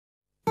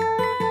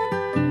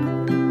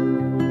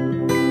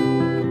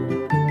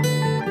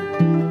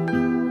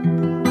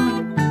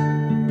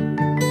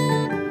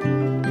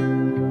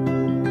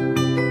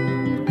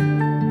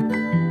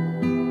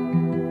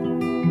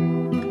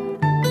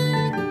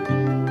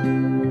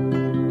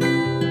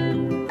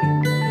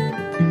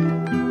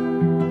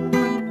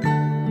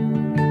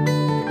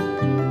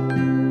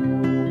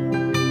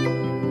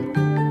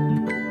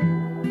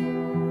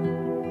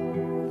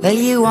Well,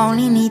 you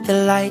only need the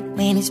light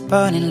when it's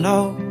burning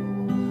low.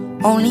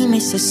 Only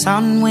miss the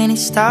sun when it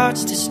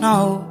starts to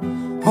snow.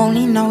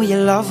 Only know you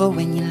love her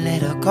when you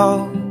let her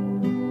go.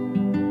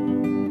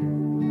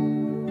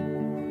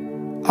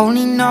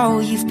 Only know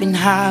you've been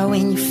high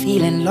when you're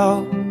feeling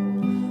low.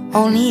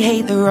 Only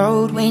hate the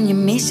road when you're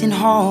missing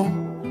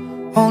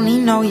home. Only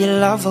know you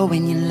love her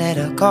when you let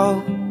her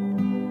go.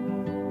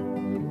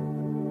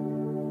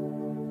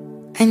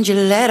 And you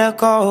let her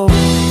go.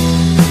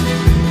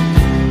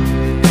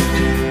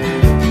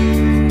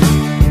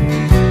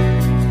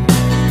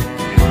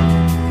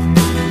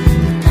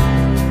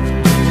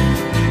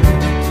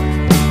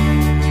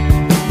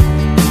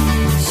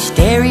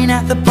 Staring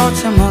at the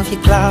bottom of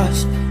your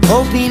glass,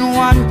 hoping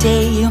one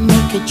day you'll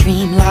make a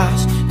dream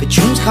last. But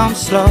dreams come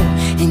slow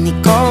and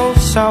they go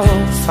so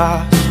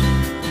fast.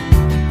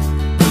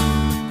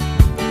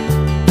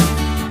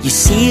 You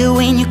see it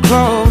when you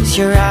close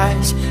your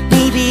eyes.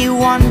 Maybe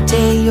one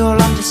day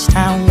you'll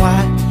understand why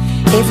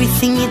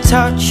everything you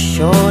touch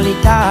surely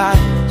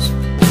dies.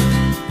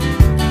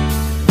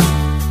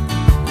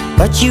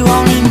 But you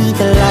only need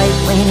the light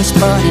when it's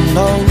burning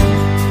low.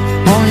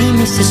 Only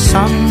miss the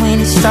sun when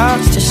it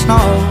starts to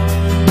snow.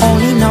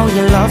 Only know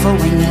you love her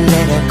when you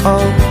let her go.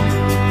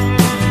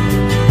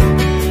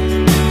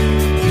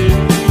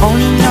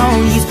 Only know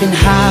you've been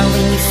high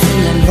when you're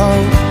feeling low.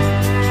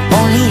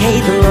 Only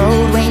hate the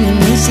road when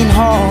you're missing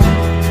home.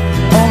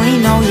 Only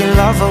know you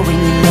love her when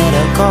you let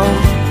her go.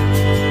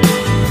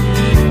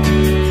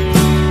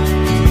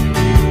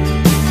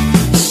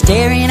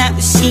 Staring at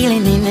the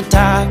ceiling in the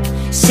dark,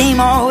 same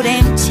old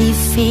empty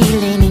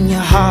feeling in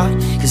your heart.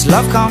 'Cause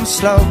love comes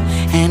slow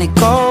and it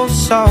goes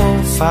so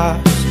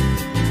fast.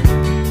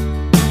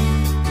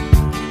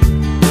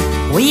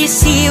 Well, you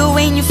see it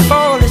when you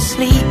fall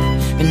asleep,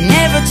 but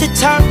never to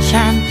touch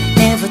and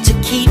never to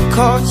keep.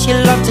 'Cause you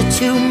loved her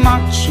too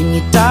much and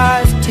you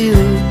dive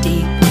too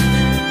deep.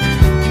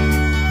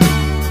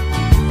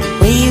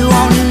 Well, you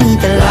only need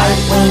the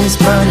light when it's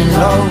burning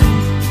low.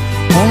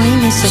 Only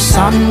miss the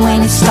sun when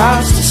it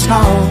starts to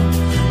snow.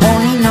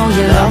 Only know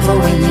you love her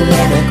when you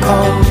let her go.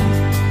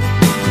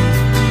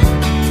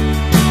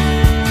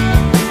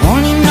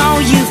 Only know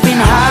you've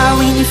been high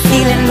when you're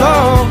feeling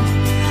low.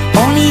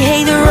 Only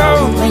hate the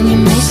road when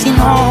you're missing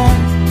home.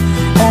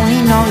 Only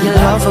know you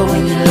love her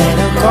when you let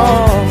her go.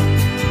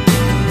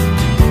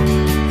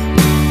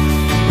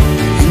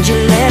 And you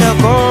let her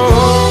go.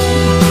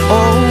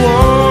 Oh, oh,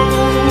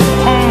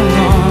 oh,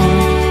 oh.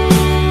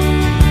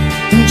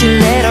 And you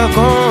let her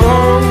go.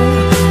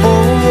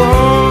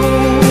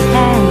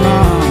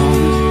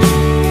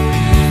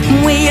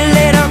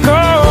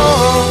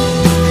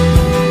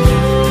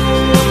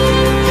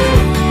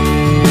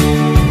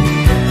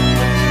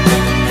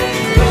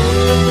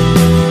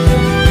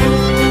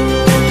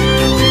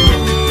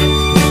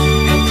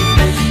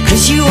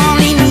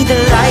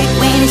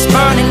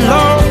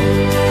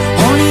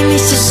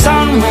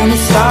 When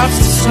it starts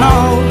to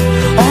snow,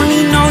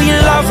 only know you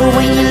love her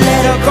when you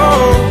let her go.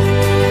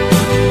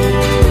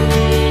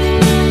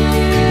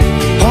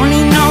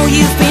 Only know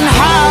you've been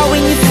high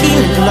when you're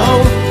feeling low.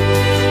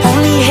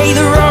 Only hate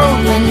the road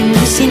when you're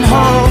missing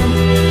home.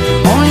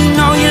 Only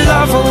know you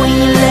love her when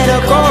you let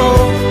her go.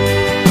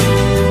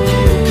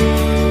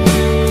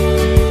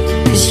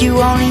 'Cause you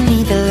only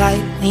need the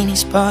light when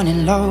it's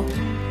burning low.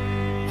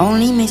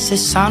 Only miss the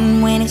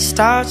sun when it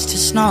starts to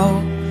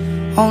snow.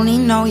 Only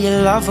know you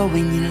love her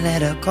when you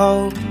let her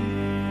go.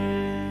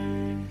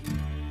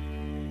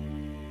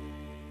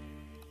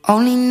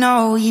 Only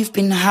know you've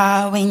been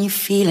high when you're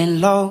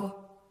feeling low.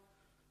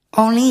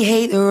 Only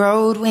hate the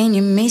road when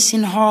you're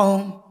missing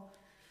home.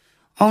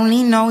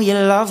 Only know you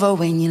love her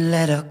when you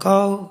let her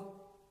go.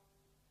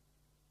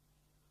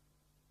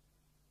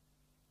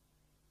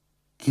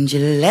 And you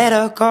let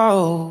her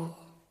go.